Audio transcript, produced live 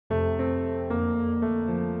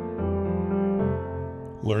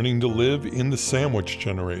learning to live in the sandwich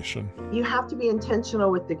generation. You have to be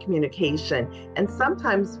intentional with the communication, and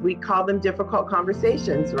sometimes we call them difficult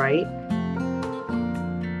conversations, right?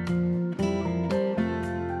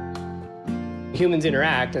 Humans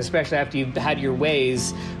interact, especially after you've had your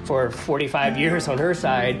ways for 45 years on her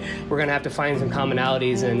side. We're going to have to find some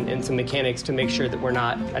commonalities and some mechanics to make sure that we're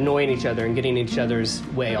not annoying each other and getting in each other's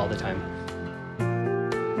way all the time.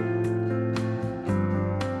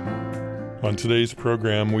 On today's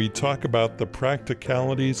program, we talk about the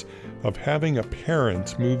practicalities of having a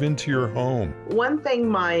parent move into your home. One thing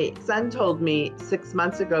my son told me 6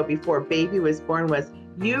 months ago before baby was born was,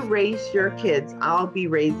 "You raise your kids, I'll be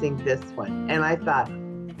raising this one." And I thought,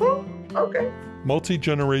 oh, okay.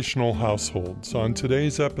 Multigenerational Households on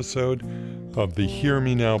today's episode of the Hear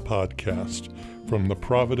Me Now podcast from the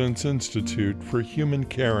Providence Institute for Human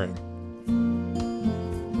Caring.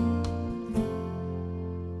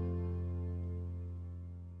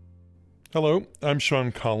 Hello, I'm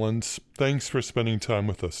Sean Collins. Thanks for spending time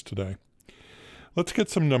with us today. Let's get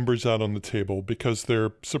some numbers out on the table because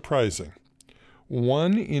they're surprising.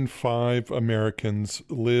 1 in 5 Americans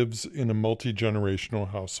lives in a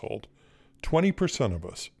multi-generational household, 20% of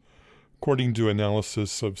us. According to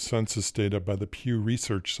analysis of census data by the Pew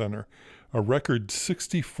Research Center, a record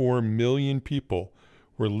 64 million people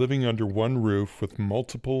were living under one roof with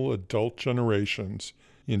multiple adult generations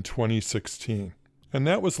in 2016. And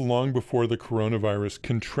that was long before the coronavirus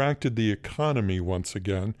contracted the economy once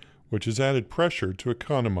again, which has added pressure to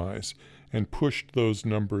economize and pushed those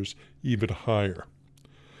numbers even higher.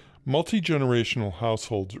 Multi-generational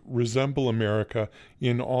households resemble America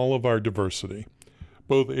in all of our diversity.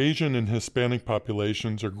 Both Asian and Hispanic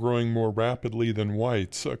populations are growing more rapidly than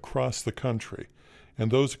whites across the country,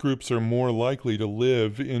 and those groups are more likely to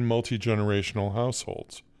live in multi-generational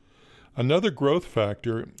households. Another growth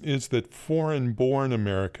factor is that foreign-born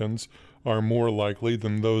Americans are more likely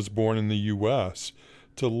than those born in the U.S.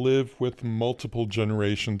 to live with multiple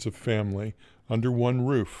generations of family under one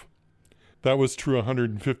roof. That was true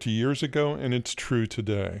 150 years ago, and it's true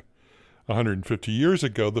today. 150 years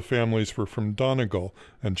ago, the families were from Donegal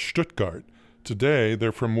and Stuttgart. Today,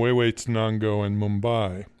 they're from Wewaytsanango and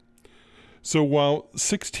Mumbai. So while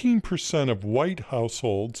 16% of white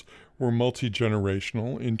households were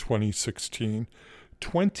multi-generational in 2016,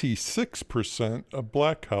 26% of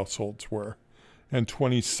black households were, and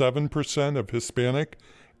 27% of Hispanic,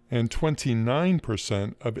 and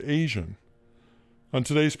 29% of Asian. On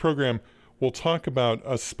today's program, we'll talk about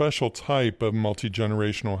a special type of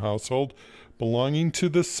multi-generational household belonging to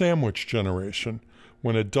the sandwich generation,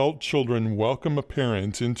 when adult children welcome a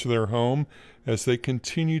parent into their home as they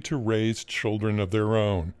continue to raise children of their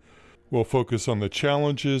own. We'll focus on the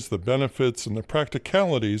challenges, the benefits, and the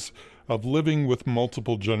practicalities of living with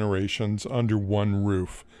multiple generations under one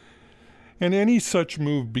roof. And any such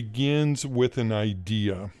move begins with an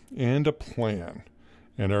idea and a plan.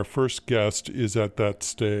 And our first guest is at that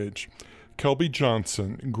stage. Kelby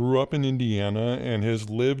Johnson grew up in Indiana and has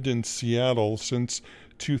lived in Seattle since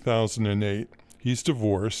 2008. He's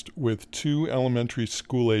divorced with 2 elementary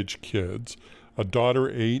school-age kids, a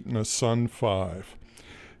daughter 8 and a son 5.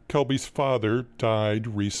 Kelby's father died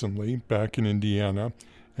recently back in Indiana,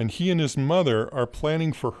 and he and his mother are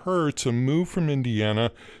planning for her to move from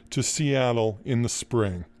Indiana to Seattle in the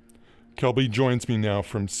spring. Kelby joins me now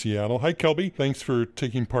from Seattle. Hi, Kelby. Thanks for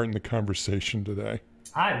taking part in the conversation today.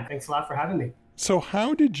 Hi, thanks a lot for having me. So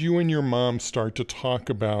how did you and your mom start to talk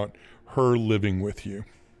about her living with you?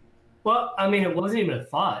 Well, I mean, it wasn't even a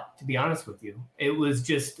thought, to be honest with you. It was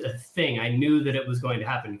just a thing. I knew that it was going to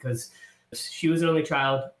happen because she was an only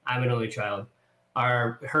child. I'm an only child.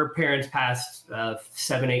 Her parents passed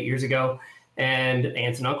 7-8 years ago, and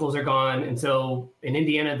aunts and uncles are gone. And so in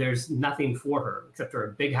Indiana, there's nothing for her except for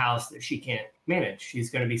a big house that she can't manage. She's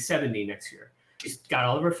going to be 70 next year. She's got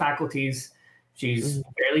all of her faculties. She's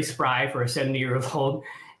fairly spry for a 70-year-old.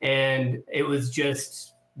 And it was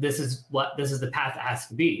just, this is the path it has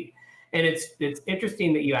to be. And it's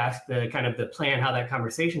interesting that you asked the kind of the plan, how that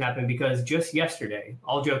conversation happened, because just yesterday,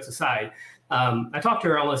 all jokes aside, I talk to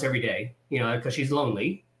her almost every day, because she's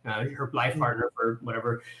lonely. Her life partner for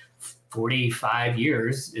whatever 45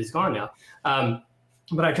 years is gone now.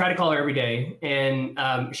 But I try to call her every day.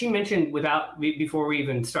 And she mentioned before I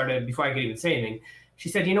could even say anything, she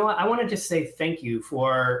said, "You know what? I want to just say thank you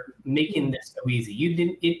for making this so easy. You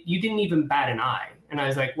didn't even bat an eye." And I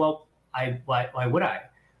was like, "Well, why would I?"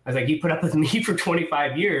 I was like, "You put up with me for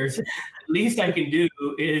 25 years. At least I can do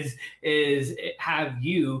is have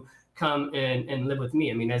you come and live with me.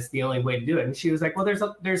 I mean, that's the only way to do it." And she was like, "Well, there's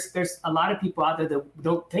a lot of people out there that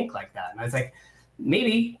don't think like that." And I was like,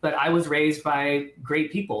 Maybe, but I was raised by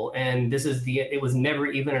great people, and it was never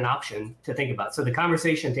even an option to think about. So the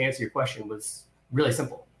conversation, to answer your question, was really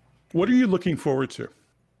simple. What are you looking forward to?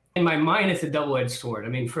 In my mind, it's a double-edged sword. I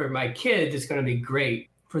mean, for my kids, it's going to be great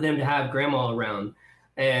for them to have grandma around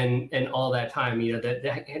and all that time,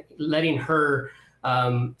 that letting her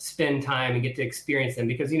spend time and get to experience them,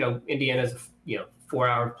 because, Indiana's,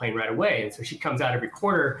 4-hour plane right away. And so she comes out every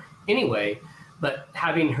quarter anyway, but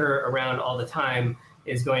having her around all the time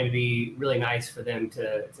is going to be really nice for them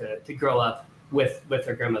to grow up with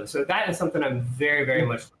their grandmother. So that is something I'm very, very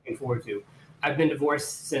much looking forward to. I've been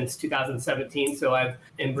divorced since 2017, so I've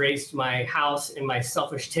embraced my house and my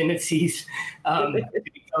selfish tendencies, to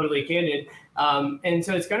be totally candid. And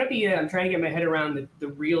so it's going to be, I'm trying to get my head around the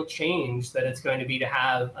real change that it's going to be to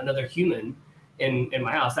have another human in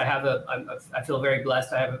my house. I feel very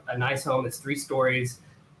blessed. I have a nice home. It's 3 stories.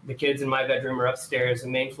 The kids in my bedroom are upstairs, the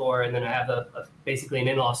main floor, and then I have basically an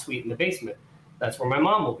in-law suite in the basement. That's where my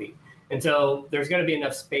mom will be. And so there's going to be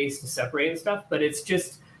enough space to separate and stuff, but it's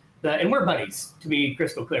just, and we're buddies, to be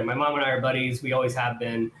crystal clear. My mom and I are buddies. We always have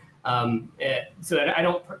been. So that I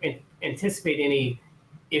don't anticipate any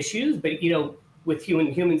issues, but, with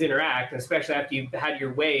humans interact, especially after you've had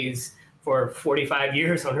your ways for 45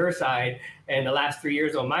 years on her side and the last 3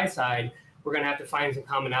 years on my side, we're going to have to find some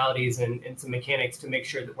commonalities and some mechanics to make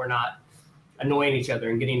sure that we're not annoying each other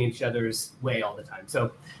and getting in each other's way all the time.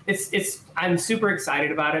 So I'm super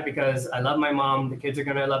excited about it because I love my mom. The kids are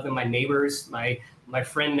going to love them. My neighbors, my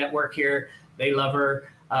friend network here, they love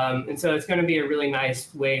her. And so it's going to be a really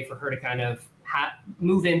nice way for her to kind of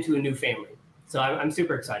move into a new family. So I'm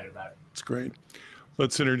super excited about it. It's great.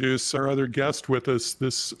 Let's introduce our other guest with us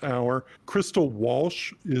this hour. Crystal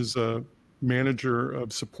Walsh is a manager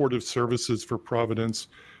of supportive services for Providence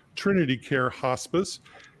Trinity Care Hospice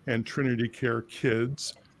and Trinity Care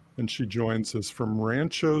Kids, and she joins us from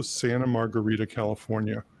Rancho Santa Margarita,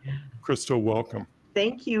 California. Crystal, welcome.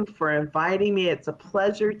 Thank you for inviting me. It's a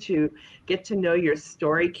pleasure to get to know your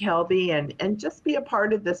story, Kelby, and just be a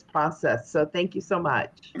part of this process. So thank you so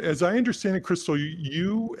much. As I understand it, Crystal,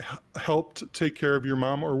 you helped take care of your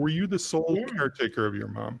mom, or were you the sole caretaker of your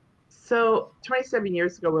mom? So 27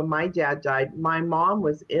 years ago, when my dad died, my mom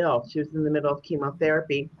was ill. She was in the middle of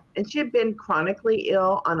chemotherapy, and she had been chronically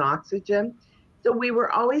ill on oxygen. So we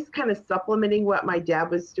were always kind of supplementing what my dad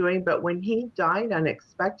was doing. But when he died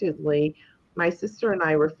unexpectedly, my sister and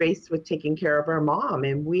I were faced with taking care of our mom.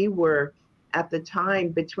 And we were, at the time,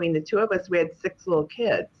 between the two of us, we had 6 little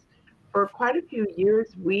kids. For quite a few years,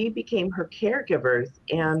 we became her caregivers,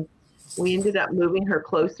 and we ended up moving her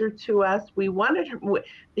closer to us. We wanted her.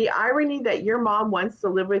 The irony that your mom wants to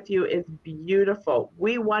live with you is beautiful.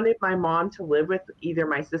 We wanted my mom to live with either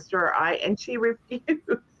my sister or I, and she refused.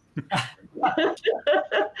 I'm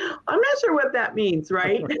not sure what that means,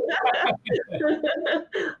 right?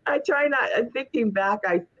 I try not, thinking back,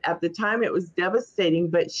 at the time it was devastating,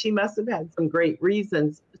 but she must have had some great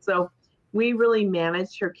reasons. So we really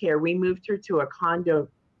managed her care. We moved her to a condo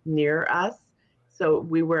near us, so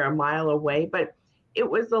we were a mile away, but it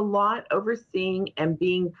was a lot overseeing and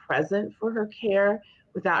being present for her care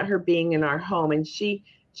without her being in our home. And she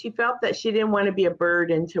felt that she didn't want to be a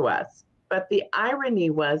burden to us. But the irony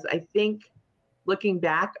was, I think, looking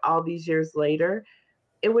back all these years later,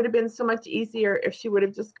 it would have been so much easier if she would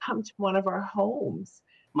have just come to one of our homes.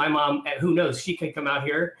 My mom, who knows, she could come out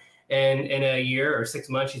here and in a year or 6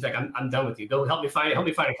 months, she's like, I'm done with you. Go help me find a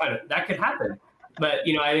kind of, that could happen. But,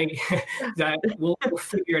 I think that we'll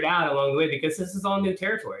figure it out along the way because this is all new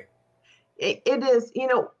territory. It is,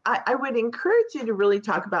 I would encourage you to really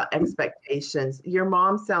talk about expectations. Your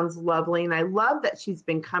mom sounds lovely, and I love that she's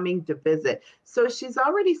been coming to visit. So she's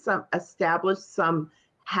already established some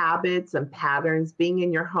habits and patterns, being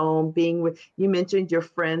in your home, being with, you mentioned your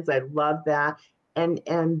friends. I love that.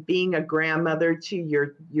 And being a grandmother to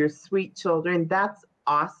your sweet children. That's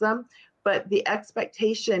awesome. But the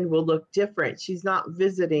expectation will look different. She's not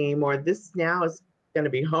visiting anymore. This now is going to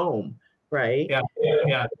be home. Right.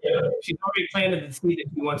 Yeah. She's already planted the seed that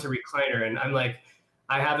she wants a recliner, and I'm like,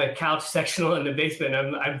 I have a couch sectional in the basement.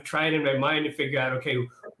 I'm trying in my mind to figure out, okay,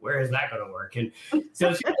 where is that going to work? And so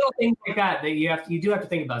it's little things like that you do have to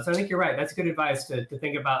think about. So I think you're right. That's good advice to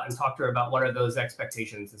think about and talk to her about what are those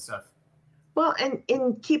expectations and stuff. Well, and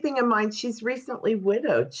in keeping in mind, she's recently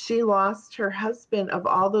widowed. She lost her husband of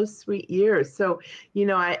all those sweet years. So,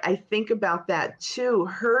 I think about that too.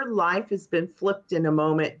 Her life has been flipped in a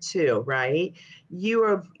moment too, right? You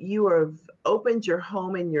have opened your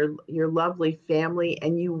home and your lovely family,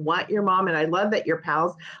 and you want your mom. And I love that you're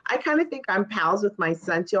pals. I kind of think I'm pals with my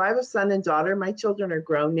son too. I have a son and daughter. My children are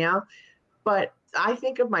grown now. But I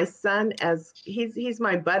think of my son as he's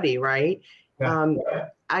my buddy, right? Yeah.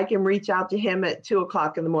 I can reach out to him at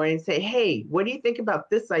 2:00 in the morning and say, "Hey, what do you think about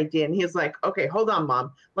this idea?" And he's like, "Okay, hold on,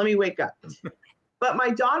 Mom, let me wake up." But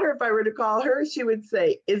my daughter, if I were to call her, she would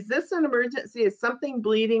say, "Is this an emergency? Is something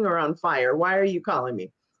bleeding or on fire? Why are you calling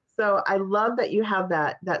me?" So I love that you have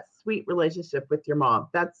that sweet relationship with your mom.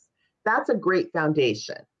 That's a great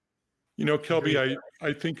foundation. Kelby,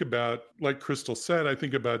 I think about, like Crystal said, I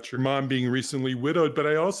think about your mom being recently widowed, but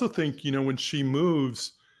I also think, when she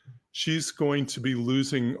moves, she's going to be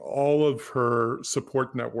losing all of her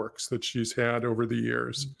support networks that she's had over the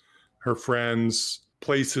years, her friends,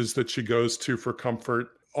 places that she goes to for comfort.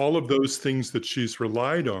 All of those things that she's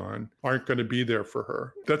relied on aren't going to be there for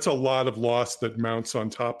her. That's a lot of loss that mounts on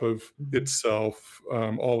top of itself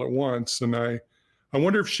all at once. And I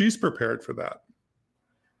wonder if she's prepared for that.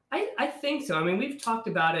 I think so. I mean, we've talked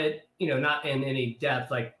about it, not in any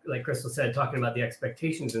depth, like Crystal said, talking about the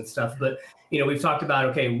expectations and stuff. But, we've talked about,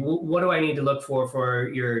 okay, what do I need to look for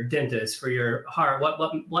your dentist, for your heart?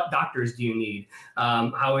 What doctors do you need?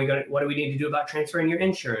 What do we need to do about transferring your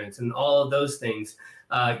insurance and all of those things,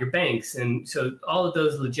 your banks? And so all of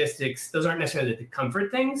those logistics, those aren't necessarily the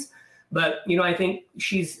comfort things. But, I think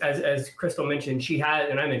she's, as Crystal mentioned,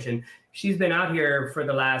 and I mentioned, she's been out here for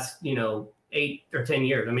the last, 8 or 10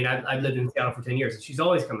 years. I mean, I've lived in Seattle for 10 years, and she's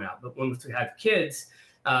always coming out. But once we had kids,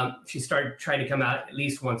 she started trying to come out at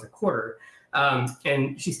least once a quarter.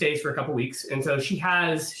 And she stays for a couple weeks. And so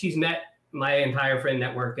she's met my entire friend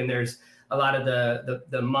network, and there's a lot of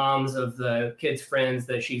the moms of the kids' friends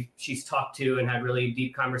that she's talked to and had really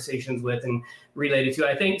deep conversations with and related to.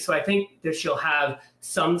 I think that she'll have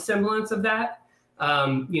some semblance of that.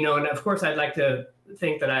 And of course, I'd like to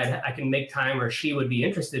think that I can make time, or she would be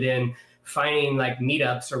interested in finding like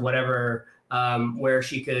meetups or whatever, where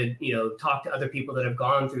she could, talk to other people that have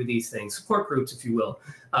gone through these things, support groups, if you will.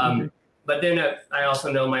 But then I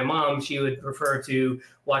also know my mom, she would prefer to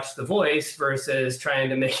watch The Voice versus trying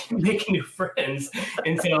to make new friends.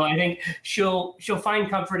 And so I think she'll find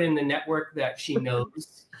comfort in the network that she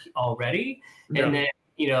knows already. Yeah. And then,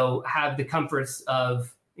 have the comforts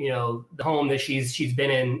of, the home that she's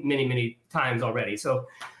been in many, many times already. So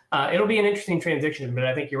it'll be an interesting transition, but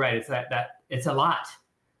I think you're right. It's that it's a lot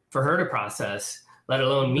for her to process, let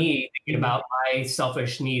alone me thinking about my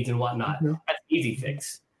selfish needs and whatnot. That's an easy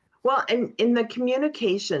fix. Well, and in the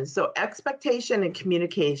communication, so expectation and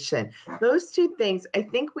communication, those two things, I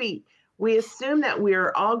think we assume that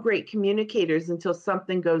we're all great communicators until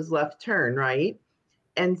something goes left turn, right?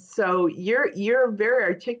 And so you're very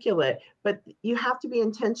articulate, but you have to be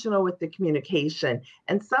intentional with the communication.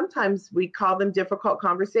 And sometimes we call them difficult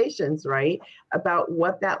conversations, right? About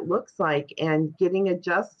what that looks like and getting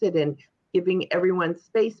adjusted and giving everyone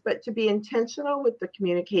space, but to be intentional with the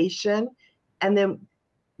communication. And then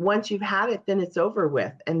once you've had it, then it's over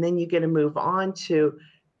with. And then you get to move on to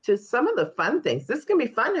some of the fun things. This is going to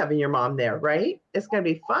be fun having your mom there, right? It's going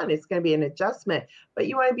to be fun. It's going to be an adjustment, but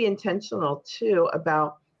you want to be intentional too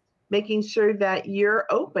about making sure that you're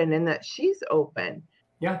open and that she's open.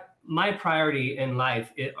 Yeah. My priority in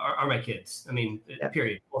life are my kids. I mean,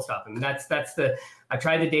 period, full stop. I mean, I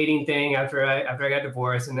tried the dating thing after I got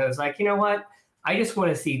divorced, and I was like, you know what? I just want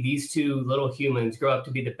to see these two little humans grow up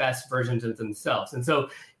to be the best versions of themselves. And so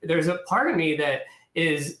there's a part of me that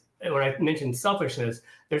is, when I mentioned selfishness,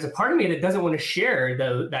 there's a part of me that doesn't want to share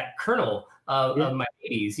that kernel of my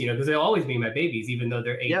babies, because they'll always be my babies, even though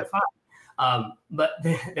they're 8 and 5. But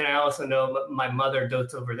then I also know my mother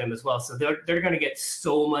dotes over them as well. So they're going to get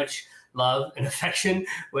so much love and affection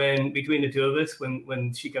between the two of us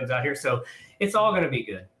when she comes out here. So it's all going to be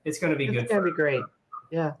good. It's going to be good. It's going to be great.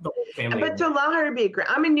 Yeah. The whole family. But to allow her to be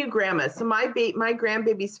I'm a new grandma. So my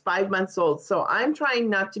grandbaby's 5 months old. So I'm trying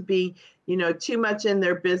not to be, too much in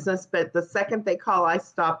their business. But the second they call, I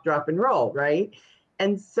stop, drop, and roll. Right.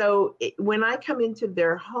 And so when I come into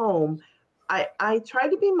their home, I try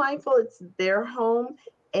to be mindful it's their home.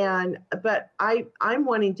 But I'm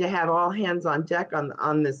wanting to have all hands on deck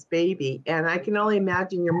on this baby. And I can only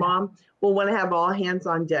imagine your mom will want to have all hands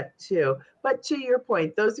on deck too. But to your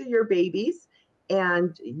point, those are your babies.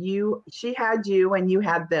 And she had you and you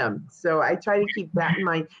had them. So I try to keep that in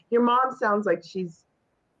mind. Your mom sounds like she's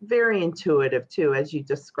very intuitive too, as you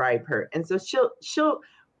describe her. And so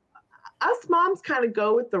us moms kind of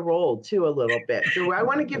go with the role too a little bit. So I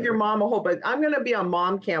want to give your mom but I'm going to be on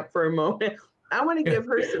mom camp for a moment. I want to give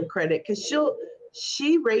her some credit because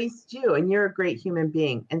she raised you and you're a great human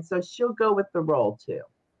being. And so she'll go with the role too.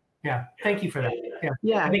 Yeah. Thank you for that.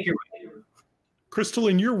 Yeah. I think you're right. Crystal,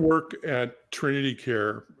 in your work at Trinity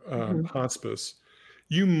Care Hospice,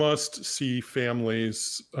 you must see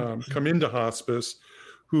families come into hospice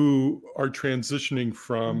who are transitioning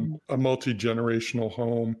from a multi-generational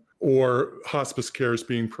home, or hospice care is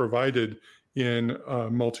being provided in a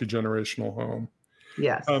multi-generational home.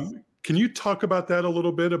 Yes. Can you talk about that a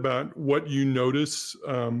little bit, about what you notice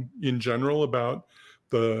in general about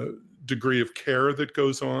the degree of care that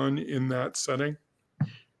goes on in that setting?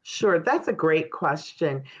 Sure, that's a great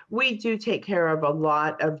question. We do take care of a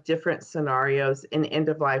lot of different scenarios in end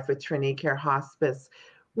of life with Trinity Care Hospice.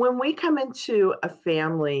 When we come into a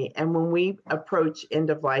family and when we approach end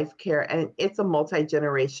of life care, and it's a multi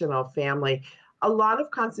generational family, a lot of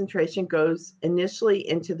concentration goes initially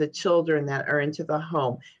into the children that are into the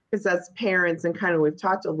home. Because as parents, and kind of we've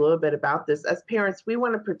talked a little bit about this, as parents, we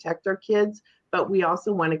want to protect our kids, but we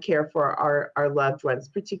also want to care for our loved ones,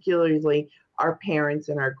 particularly our parents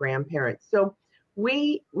and our grandparents. So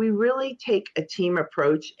we really take a team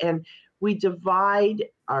approach, and we divide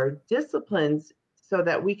our disciplines so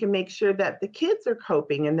that we can make sure that the kids are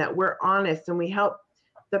coping and that we're honest, and we help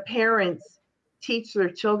the parents teach their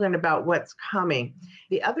children about what's coming.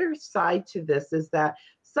 The other side to this is that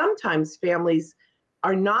sometimes families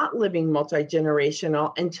are not living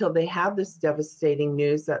multi-generational until they have this devastating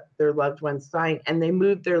news that their loved one's dying, and they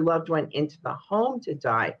move their loved one into the home to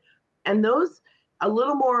die. And those a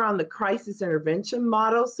little more on the crisis intervention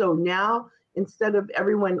model. So now, instead of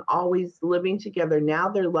everyone always living together, now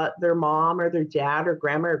their mom or their dad or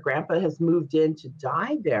grandma or grandpa has moved in to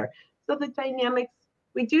die there. So the dynamics,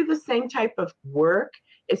 we do the same type of work.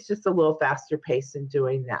 It's just a little faster pace in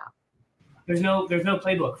doing that. There's no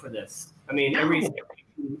playbook for this. I mean,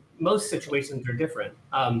 most situations are different.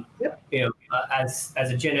 Yep. As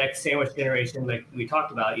a Gen X sandwich generation, like we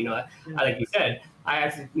talked about, like you said, I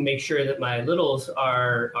have to make sure that my littles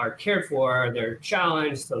are cared for, they're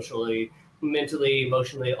challenged socially, mentally,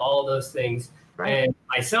 emotionally, all those things. Right. And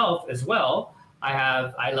myself as well.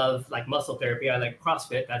 I love like muscle therapy. I like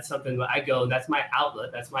CrossFit. That's something that I go, that's my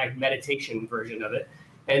outlet. That's my meditation version of it.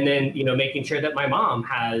 And then, making sure that my mom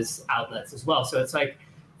has outlets as well. So it's like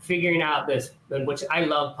figuring out this, which I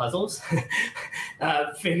love puzzles,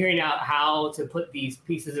 figuring out how to put these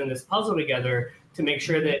pieces in this puzzle together to make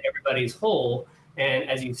sure that everybody's whole. And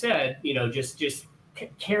as you said, just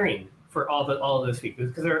caring for all of those people,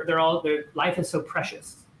 because their life is so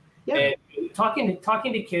precious. Yeah. And talking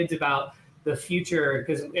to kids about the future,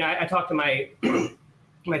 because I talked to my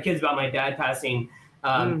kids about my dad passing.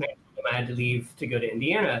 I had to leave to go to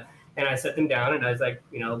Indiana, and I set them down and I was like,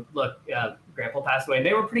 look, Grandpa passed away, and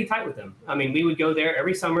they were pretty tight with him. I mean, we would go there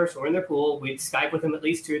every summer, so we're in their pool. We'd Skype with them at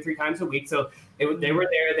least 2 or 3 times a week. So they were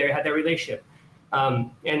there. They had that relationship.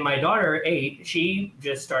 And my daughter, 8, she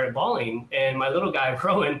just started bawling. And my little guy,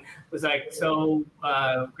 Rowan, was like, so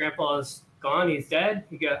Grandpa's gone? He's dead?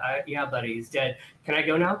 He go, yeah, buddy, he's dead. Can I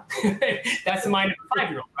go now? That's the mind of a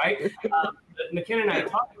 5-year-old, right? McKenna and I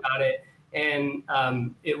talked about it. And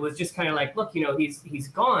it was just kind of like, look, he's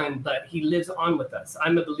gone, but he lives on with us.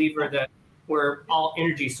 I'm a believer that we're all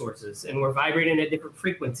energy sources, and we're vibrating at different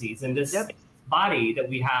frequencies. And this body that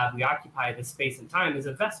we occupy, this space and time, is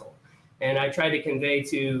a vessel. And I try to convey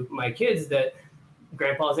to my kids that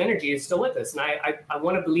Grandpa's energy is still with us. And I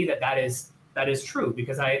want to believe that is true,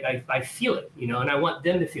 because I feel it, and I want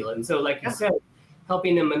them to feel it. And so, like you said,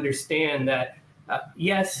 helping them understand that,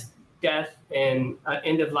 yes, death and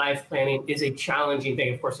end of life planning is a challenging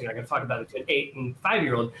thing. Of course, you're not going to talk about it to an 8 and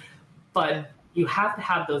 5-year-old, but you have to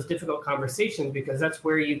have those difficult conversations, because that's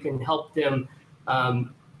where you can help them,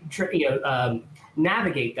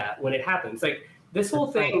 navigate that when it happens. Like this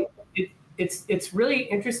whole thing, it's really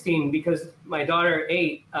interesting, because my daughter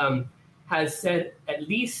 8 has said at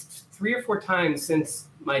least 3 or 4 times since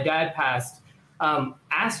my dad passed,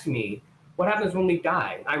 asked me, what happens when we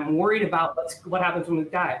die? I'm worried about what happens when we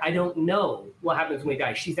die. I don't know what happens when we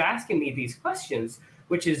die. She's asking me these questions,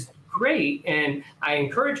 which is great. And I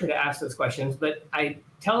encourage her to ask those questions, but I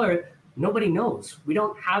tell her, nobody knows. We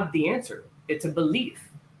don't have the answer. It's a belief.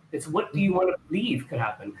 It's what do you want to believe could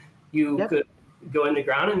happen? You could go in the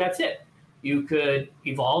ground and that's it. You could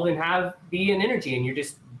evolve and be an energy and you're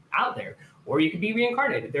just out there. Or you could be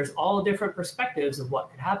reincarnated. There's all different perspectives of what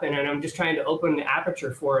could happen. And I'm just trying to open the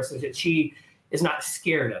aperture for her so that she is not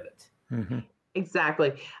scared of it. Mm-hmm.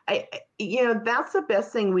 Exactly. That's the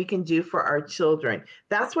best thing we can do for our children.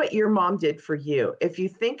 That's what your mom did for you. If you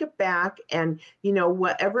think back and,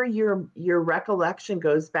 whatever your recollection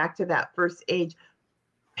goes back to that first age,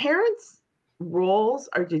 parents' roles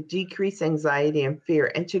are to decrease anxiety and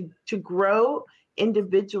fear and to grow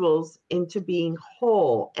individuals into being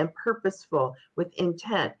whole and purposeful with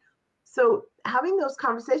intent. So having those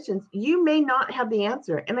conversations, you may not have the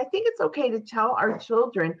answer. And I think it's okay to tell our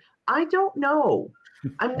children, I don't know.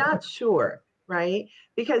 I'm not sure, right?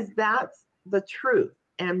 Because that's the truth.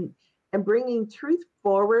 And bringing truth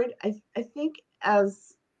forward, I think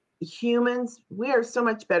as humans, we are so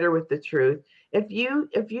much better with the truth. If you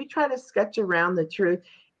try to sketch around the truth,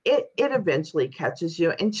 it eventually catches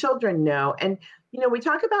you, and children know. And we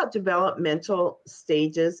talk about developmental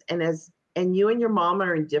stages, and you and your mom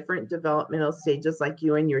are in different developmental stages, like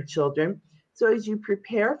you and your children. So as you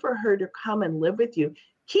prepare for her to come and live with you,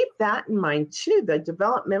 keep that in mind too. The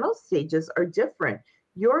developmental stages are different.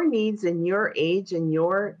 Your needs and your age and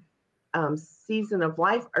your season of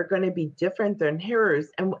life are going to be different than hers.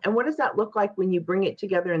 And what does that look like when you bring it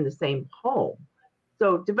together in the same home?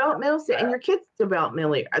 So developmental, and your kids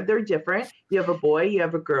developmentally, they're different. You have a boy, you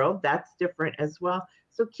have a girl, that's different as well.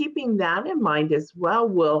 So keeping that in mind as well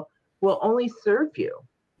will only serve you.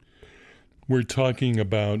 We're talking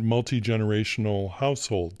about multi-generational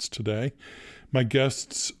households today. My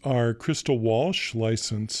guests are Crystal Walsh,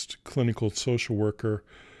 licensed clinical social worker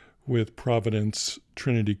with Providence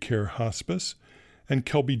Trinity Care Hospice, and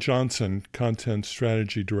Kelby Johnson, content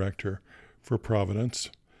strategy director for Providence.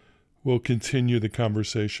 We'll continue the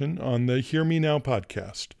conversation on the Hear Me Now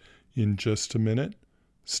podcast in just a minute.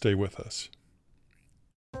 Stay with us.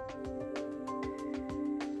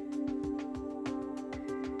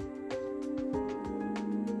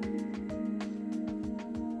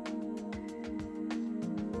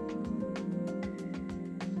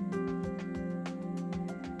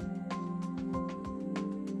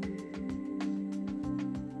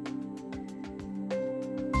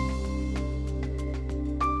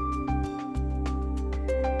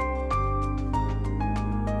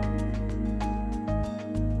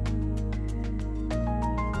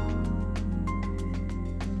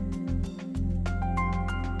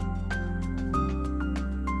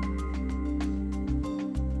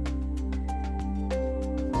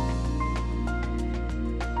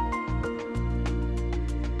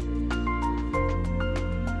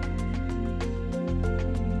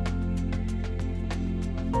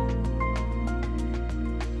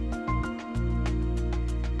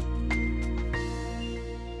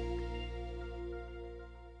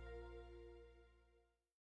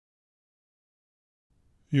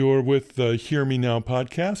 You're with the Hear Me Now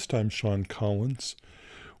podcast. I'm Sean Collins.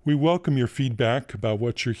 We welcome your feedback about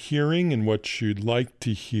what you're hearing and what you'd like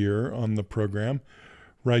to hear on the program.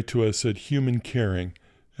 Write to us at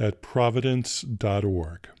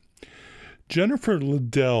humancaring@providence.org. Jennifer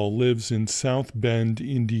Liddell lives in South Bend,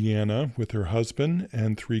 Indiana, with her husband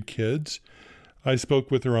and 3 kids. I spoke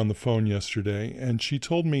with her on the phone yesterday, and she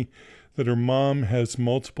told me that her mom has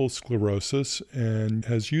multiple sclerosis and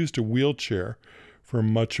has used a wheelchair for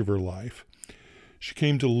much of her life. She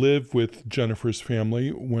came to live with Jennifer's family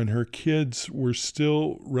when her kids were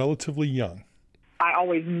still relatively young. I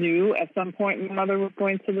always knew at some point my mother was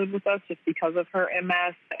going to live with us just because of her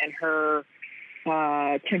MS and her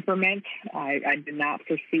temperament. I did not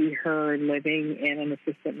foresee her living in an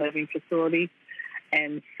assisted living facility.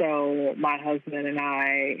 And so my husband and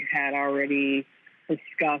I had already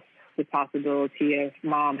discussed the possibility of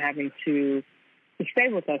Mom having to stay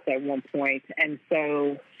with us at one point. And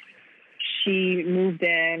so she moved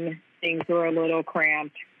in. Things were a little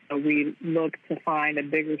cramped. So we looked to find a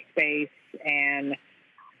bigger space, and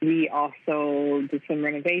we also did some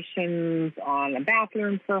renovations on a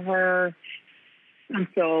bathroom for her. And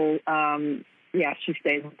so, she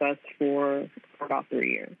stayed with us for about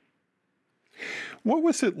 3 years. What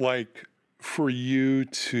was it like for you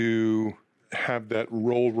to have that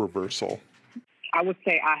role reversal? I would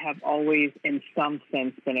say I have always, in some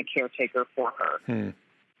sense, been a caretaker for her.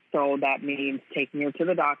 So that means taking her to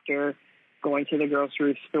the doctor, going to the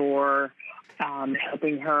grocery store,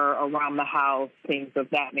 helping her around the house, things of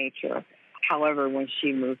that nature. However, when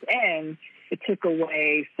she moved in, it took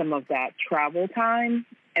away some of that travel time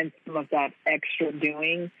and some of that extra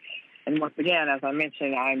doing. And once again, as I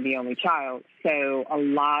mentioned, I'm the only child. So a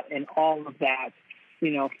lot and all of that,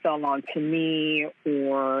 fell onto me,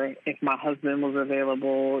 or if my husband was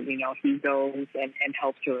available, he goes and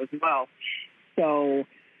helps her as well. So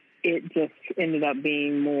it just ended up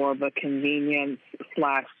being more of a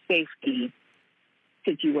convenience/safety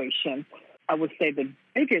situation. I would say the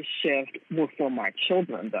biggest shift was for my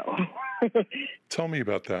children, though. Tell me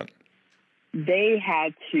about that. They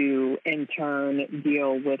had to, in turn,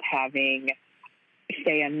 deal with having,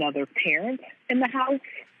 say, another parent in the house.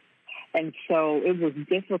 And so it was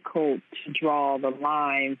difficult to draw the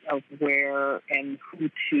lines of where and who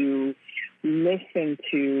to listened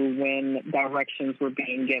to when directions were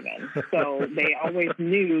being given. So they always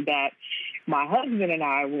knew that my husband and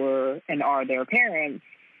I are their parents.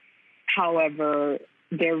 However,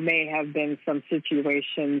 there may have been some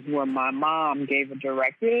situations where my mom gave a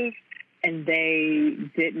directive and they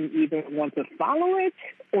didn't either want to follow it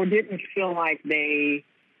or didn't feel like they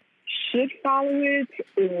should follow it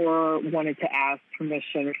or wanted to ask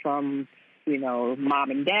permission from,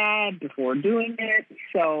 mom and dad before doing it.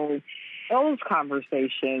 So those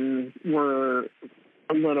conversations were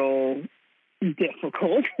a little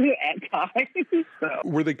difficult at times. So.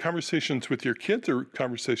 Were they conversations with your kids or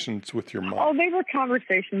conversations with your mom? Oh, they were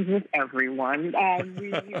conversations with everyone.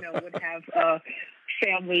 We, would have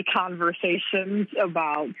family conversations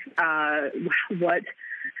about what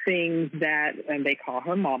things that, and they call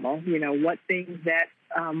her mama, what things that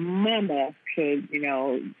mama could,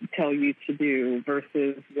 tell you to do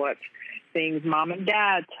versus what things mom and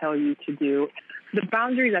dad tell you to do. The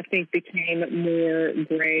boundaries, I think, became more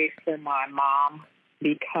gray for my mom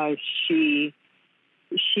because she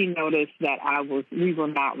noticed that we were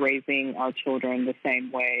not raising our children the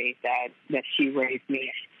same way that she raised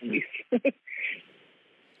me.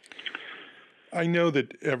 I know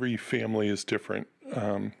that every family is different,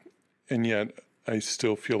 and yet I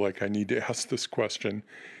still feel like I need to ask this question.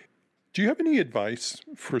 Do you have any advice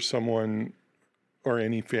for someone or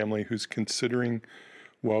any family who's considering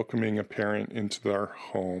welcoming a parent into their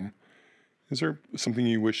home? Is there something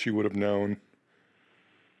you wish you would have known?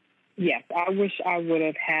 Yes, I wish I would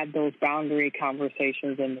have had those boundary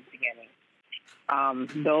conversations in the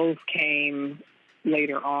beginning. Those came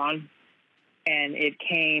later on, and it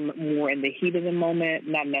came more in the heat of the moment,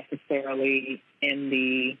 not necessarily in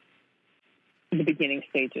the beginning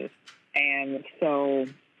stages. And so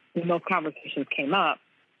when those conversations came up,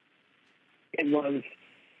 they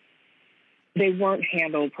weren't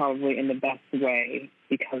handled probably in the best way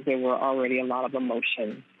because there were already a lot of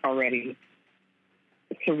emotion already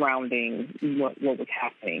surrounding what was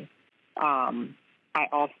happening. I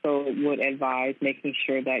also would advise making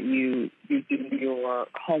sure that you do your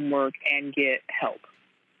homework and get help.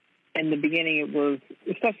 In the beginning, it was,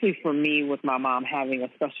 especially for me with my mom having a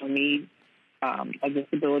special need, a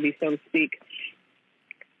disability, so to speak,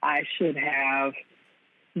 I should have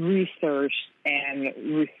researched and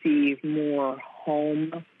received more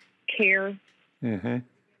home care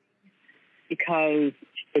because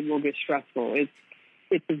it will get stressful.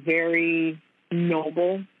 It's a very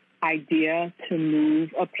noble idea to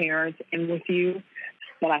move a parent in with you,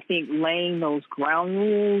 but I think laying those ground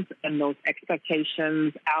rules and those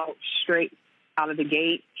expectations out straight out of the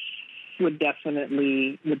gate would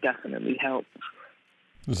definitely help.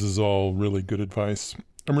 This is all really good advice.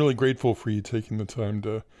 I'm really grateful for you taking the time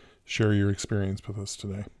to share your experience with us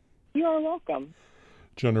today. You are welcome.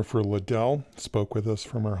 Jennifer Liddell spoke with us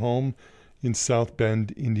from her home in South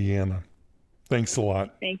Bend, Indiana. Thanks a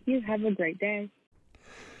lot. Thank you. Have a great day.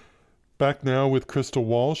 Back now with Crystal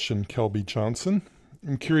Walsh and Kelby Johnson.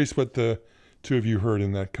 I'm curious what the two of you heard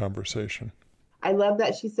in that conversation. I love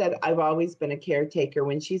that she said, I've always been a caretaker.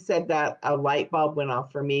 When she said that, a light bulb went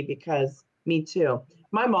off for me because me too.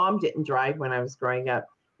 My mom didn't drive when I was growing up.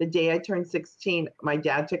 The day I turned 16, my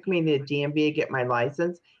dad took me to the DMV to get my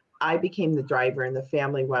license. I became the driver in the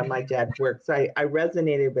family while my dad worked. So I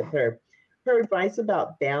resonated with her. Her advice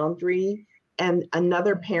about boundary and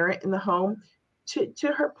another parent in the home, to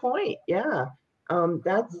her point, yeah,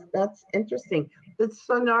 that's interesting. The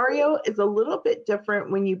scenario is a little bit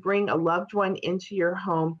different when you bring a loved one into your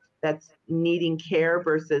home that's needing care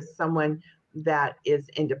versus someone that is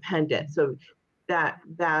independent. So that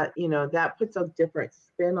puts a different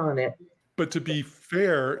spin on it. But to be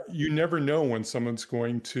fair, you never know when someone's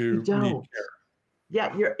going to need care.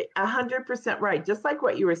 Yeah, you're 100% right. Just like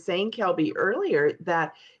what you were saying, Kelby, earlier,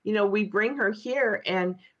 that, we bring her here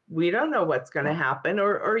and we don't know what's going to happen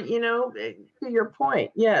or, to your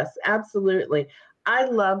point. Yes, absolutely. I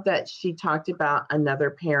love that she talked about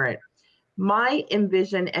another parent. My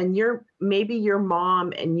envision, and maybe your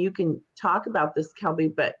mom, and you can talk about this,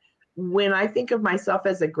 Kelby, but when I think of myself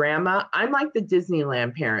as a grandma, I'm like the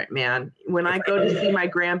Disneyland parent, man. When I go to see my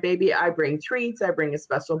grandbaby, I bring treats, I bring a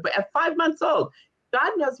special, but at 5 months old,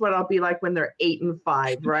 God knows what I'll be like when they're 8 and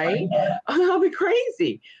 5, right? I'll be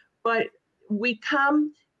crazy. But we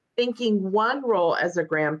come thinking one role as a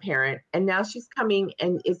grandparent, and now she's coming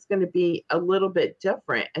and it's going to be a little bit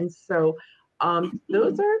different. And so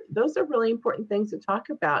those are really important things to talk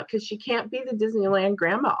about, because she can't be the Disneyland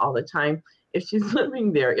grandma all the time. If she's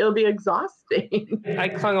living there, it'll be exhausting. I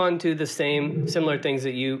clung on to the similar things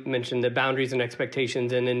that you mentioned, the boundaries and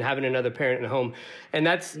expectations, and then having another parent in the home. And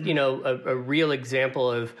that's, a real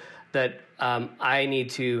example of that I need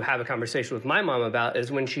to have a conversation with my mom about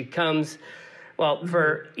is when she comes, well,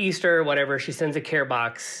 for Easter or whatever, she sends a care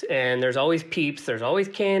box, and there's always Peeps, there's always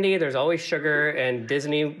candy, there's always sugar and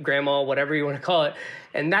Disney grandma, whatever you want to call it.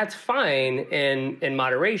 And that's fine in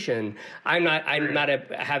moderation. I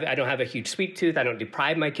don't have a huge sweet tooth. I don't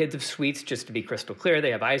deprive my kids of sweets, just to be crystal clear.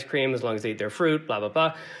 They have ice cream as long as they eat their fruit, blah, blah,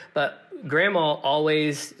 blah. But grandma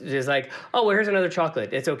always is like, oh, well, here's another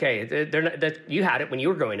chocolate. It's okay. You had it when you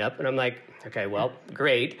were growing up. And I'm like, okay, well,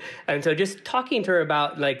 great. And so just talking to her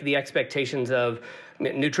about like the expectations of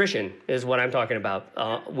nutrition is what I'm talking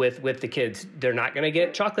about with the kids. They're not going to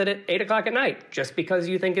get chocolate at 8 o'clock at night just because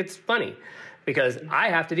you think it's funny, because I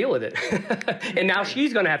have to deal with it. And now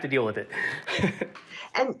she's going to have to deal with it.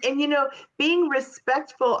 And being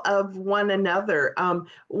respectful of one another.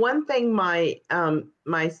 One thing my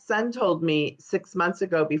son told me 6 months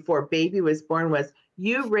ago before baby was born was,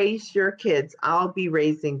 you raise your kids, I'll be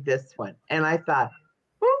raising this one. And I thought,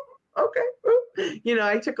 okay.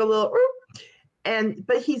 I took a little,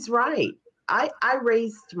 but he's right. I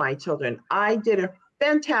raised my children. I did a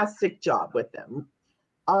fantastic job with them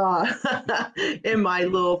in my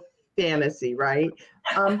little fantasy, right?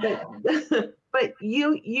 But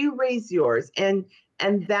you raise yours, and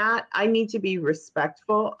that I need to be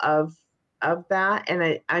respectful of that.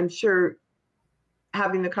 And I'm sure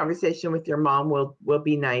having the conversation with your mom will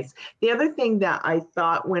be nice. The other thing that I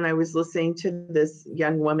thought when I was listening to this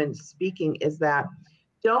young woman speaking is that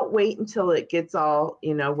don't wait until it gets all,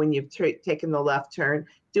 when you've taken the left turn.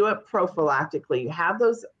 Do it prophylactically. Have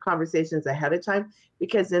those conversations ahead of time,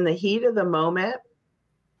 because in the heat of the moment,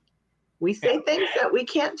 we say things that we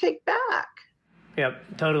can't take back.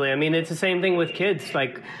 Yep, totally. I mean, it's the same thing with kids.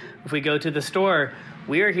 Like, if we go to the store,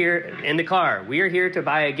 we are here in the car. We are here to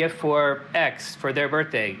buy a gift for X for their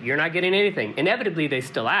birthday. You're not getting anything. Inevitably, they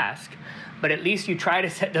still ask, but at least you try to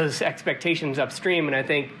set those expectations upstream. And I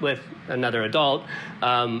think with another adult,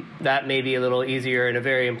 that may be a little easier and a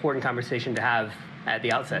very important conversation to have at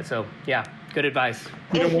the outset. So, yeah, good advice.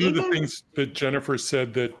 One of the things that Jennifer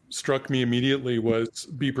said that struck me immediately was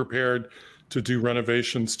be prepared to do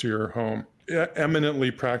renovations to your home.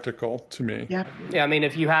 Eminently practical to me. Yeah. I mean,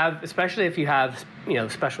 especially if you have,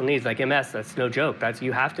 special needs like MS, that's no joke.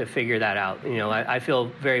 You have to figure that out. I feel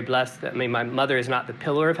very blessed. My mother is not the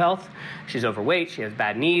pillar of health. She's overweight. She has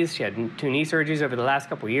bad knees. She had 2 knee surgeries over the last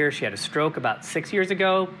couple of years. She had a stroke about 6 years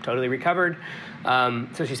ago, totally recovered.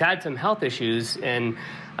 So she's had some health issues, and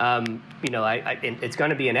it's going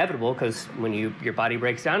to be inevitable, because when your body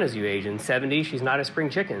breaks down as you age. In 70, she's not a spring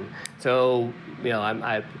chicken. So,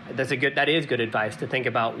 that is good advice to think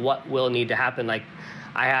about what will need to happen. Like,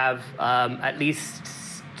 I have at least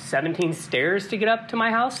 17 stairs to get up to my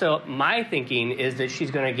house. So my thinking is that she's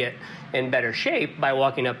going to get in better shape by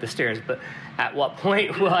walking up the stairs. But at what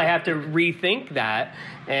point will I have to rethink that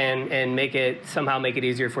and make it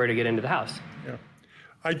easier for her to get into the house? Yeah.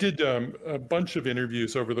 I did a bunch of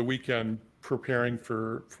interviews over the weekend preparing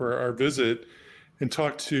for our visit, and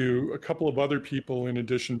talked to a couple of other people in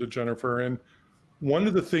addition to Jennifer. And one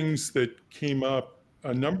of the things that came up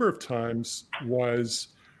a number of times was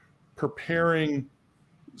preparing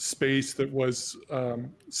space that was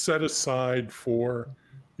set aside for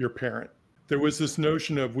your parent. There was this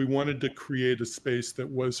notion of, we wanted to create a space that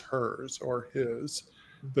was hers or his,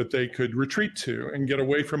 that they could retreat to and get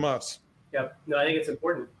away from us. Yep. No, I think it's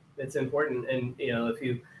important. It's important. And,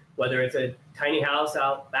 whether it's a tiny house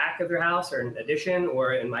out back of your house or an addition,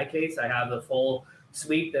 or in my case, I have a full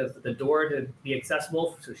suite of the door to be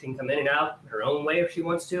accessible so she can come in and out her own way if she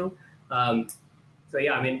wants to. So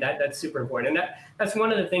yeah, I mean, that's super important. And that's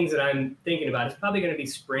one of the things that I'm thinking about. It's probably going to be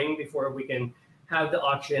spring before we can have the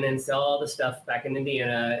auction and sell all the stuff back in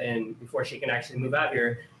Indiana, and before she can actually move out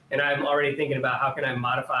here. And I'm already thinking about how can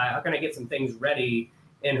I get some things ready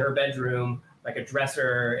in her bedroom, like a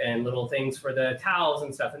dresser and little things for the towels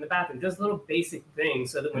and stuff in the bathroom, just little basic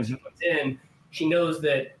things, so that when she comes in, she knows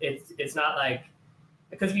that it's not like,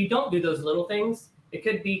 because if you don't do those little things, it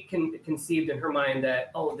could be conceived in her mind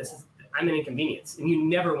that, I'm an inconvenience, and you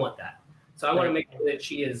never want that. So I want to make sure that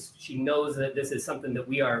she knows that this is something that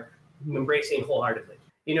we are embracing wholeheartedly.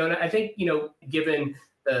 And I think, given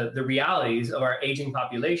the realities of our aging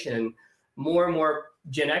population, more and more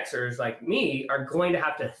Gen Xers like me are going to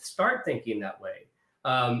have to start thinking that way.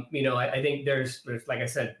 I think there's, like I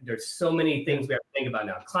said, there's so many things we have to think about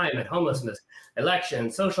now: climate, homelessness,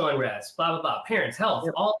 elections, social unrest, blah, blah, blah, parents, health,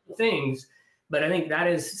 all the things. But I think that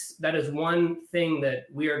is one thing that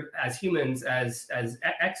we are, as humans, as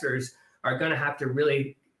Xers, are going to have to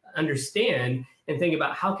really understand and think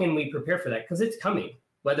about, how can we prepare for that? Because it's coming,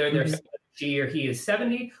 whether she or he is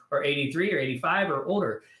 70 or 83 or 85 or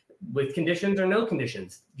older. with conditions or no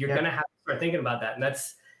conditions. You're Yeah. going to have to start thinking about that. And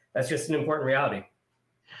that's just an important reality.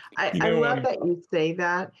 I love that you say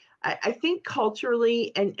that. I think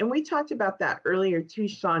culturally, and we talked about that earlier too,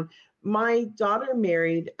 Sean. My daughter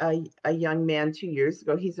married a young man 2 years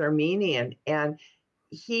ago. He's Armenian, and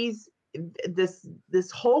he's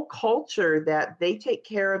this whole culture that they take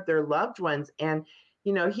care of their loved ones. And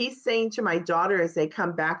he's saying to my daughter as they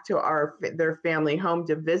come back to their family home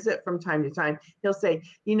to visit from time to time, he'll say,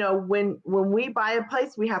 when we buy a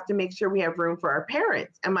place, we have to make sure we have room for our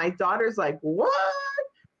parents. And my daughter's like, what?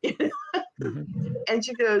 Mm-hmm. And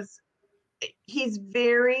she goes, he's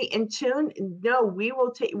very in tune. No, we're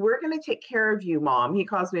going to take care of you, Mom. He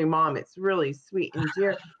calls me Mom. It's really sweet and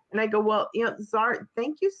dear. And I go, well, Czar,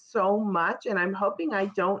 thank you so much. And I'm hoping I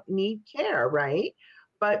don't need care, right?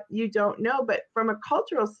 But you don't know. But from a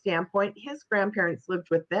cultural standpoint, his grandparents lived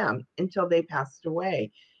with them until they passed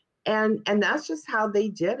away. And that's just how they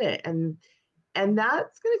did it. And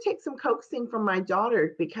that's going to take some coaxing from my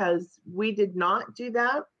daughter, because we did not do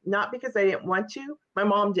that. Not because I didn't want to. My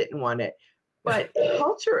mom didn't want it. But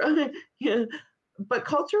culturally,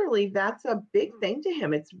 that's a big thing to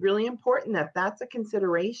him. It's really important that that's a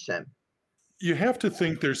consideration. You have to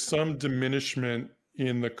think there's some diminishment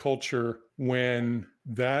in the culture when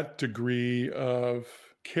that degree of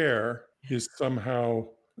care is somehow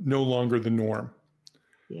no longer the norm.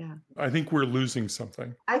 Yeah. I think we're losing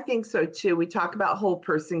something. I think so too. We talk about whole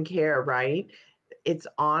person care, right? It's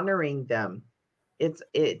honoring them.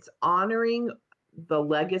 It's honoring the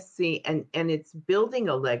legacy, and it's building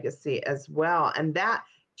a legacy as well. And that's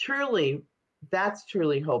truly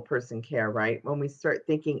whole person care, right? When we start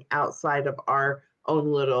thinking outside of our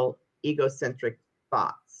own little egocentric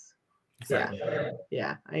thoughts. Exactly.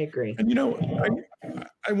 Yeah, I agree. And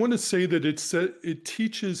I want to say that it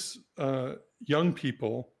teaches young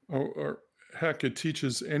people, or heck, it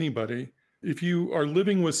teaches anybody. If you are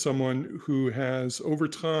living with someone who has over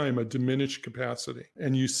time a diminished capacity,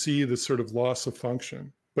 and you see the sort of loss of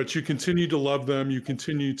function, but you continue to love them, you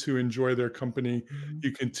continue to enjoy their company,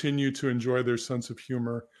 you continue to enjoy their sense of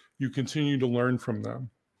humor, you continue to learn from them,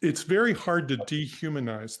 it's very hard to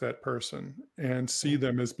dehumanize that person and see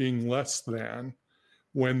them as being less than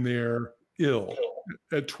when they're ill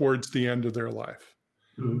towards the end of their life.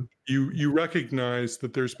 Mm-hmm. You recognize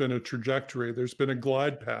that there's been a trajectory, there's been a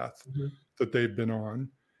glide path that they've been on,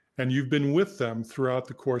 and you've been with them throughout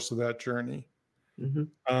the course of that journey.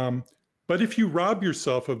 But if you rob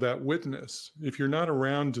yourself of that witness, if you're not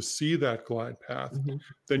around to see that glide path,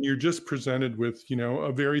 then you're just presented with,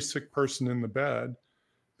 a very sick person in the bed.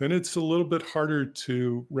 Then it's a little bit harder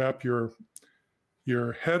to wrap your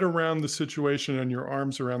head around the situation and your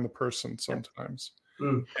arms around the person sometimes.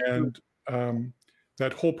 And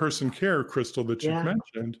that whole person care, Crystal, that you've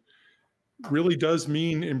mentioned, really does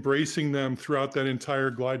mean embracing them throughout that entire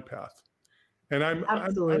glide path. And I'm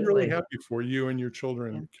really happy for you and your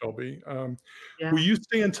children, Kelby. Will you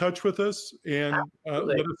stay in touch with us and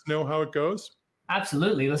let us know how it goes?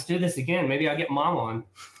 Absolutely. Let's do this again. Maybe I'll get Mom on.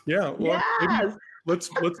 Yeah. Well, maybe let's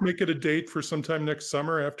make it a date for sometime next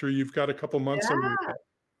summer after you've got a couple months under your belt.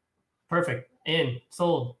 Perfect.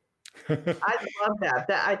 Sold. I love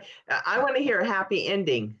that. I want to hear a happy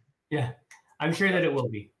ending. Yeah, I'm sure that it will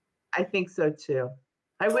be. I think so too.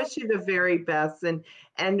 I wish you the very best. And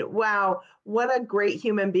wow, what a great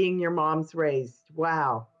human being your mom's raised.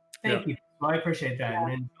 Wow. Thank you. Well, I appreciate that.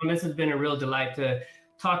 Yeah. And this has been a real delight to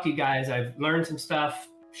talk to you guys. I've learned some stuff,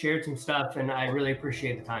 shared some stuff, and I really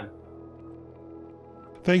appreciate the time.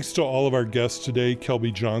 Thanks to all of our guests today.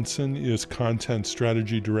 Kelby Johnson is Content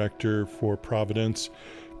Strategy Director for Providence.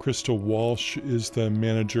 Crystal Walsh is the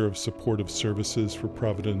Manager of Supportive Services for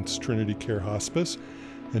Providence Trinity Care Hospice.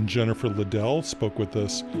 And Jennifer Liddell spoke with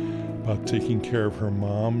us about taking care of her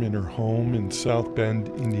mom in her home in South Bend,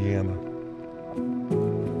 Indiana.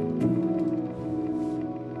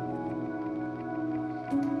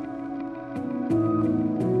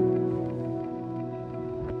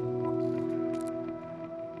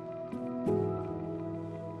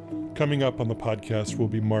 Coming up on the podcast, we'll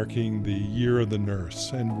be marking the Year of the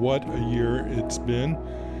Nurse, and what a year it's been.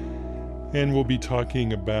 And we'll be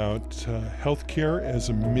talking about healthcare as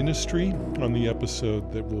a ministry on the episode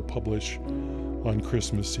that we'll publish on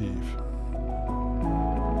Christmas Eve.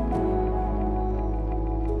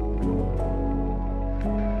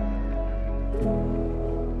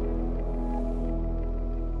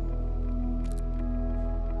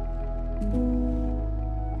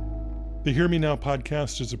 The Hear Me Now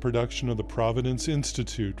podcast is a production of the Providence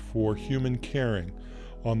Institute for Human Caring,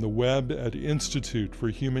 on the web at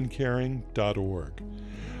instituteforhumancaring.org.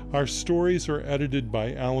 Our stories are edited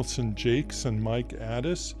by Allison Jakes and Mike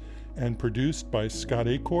Addis, and produced by Scott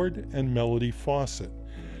Acord and Melody Fawcett.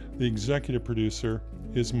 The executive producer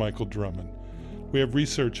is Michael Drummond. We have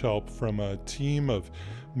research help from a team of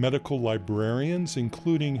medical librarians,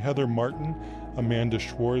 including Heather Martin, Amanda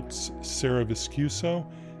Schwartz, Sarah Viscuso,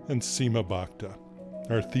 and Seema Bhakta.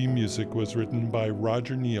 Our theme music was written by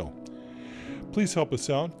Roger Neal. Please help us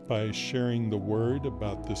out by sharing the word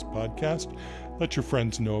about this podcast. Let your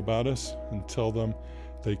friends know about us and tell them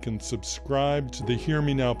they can subscribe to the Hear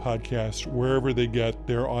Me Now podcast wherever they get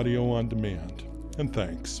their audio on demand. And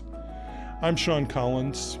thanks. I'm Sean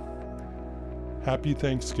Collins. Happy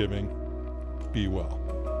Thanksgiving. Be well.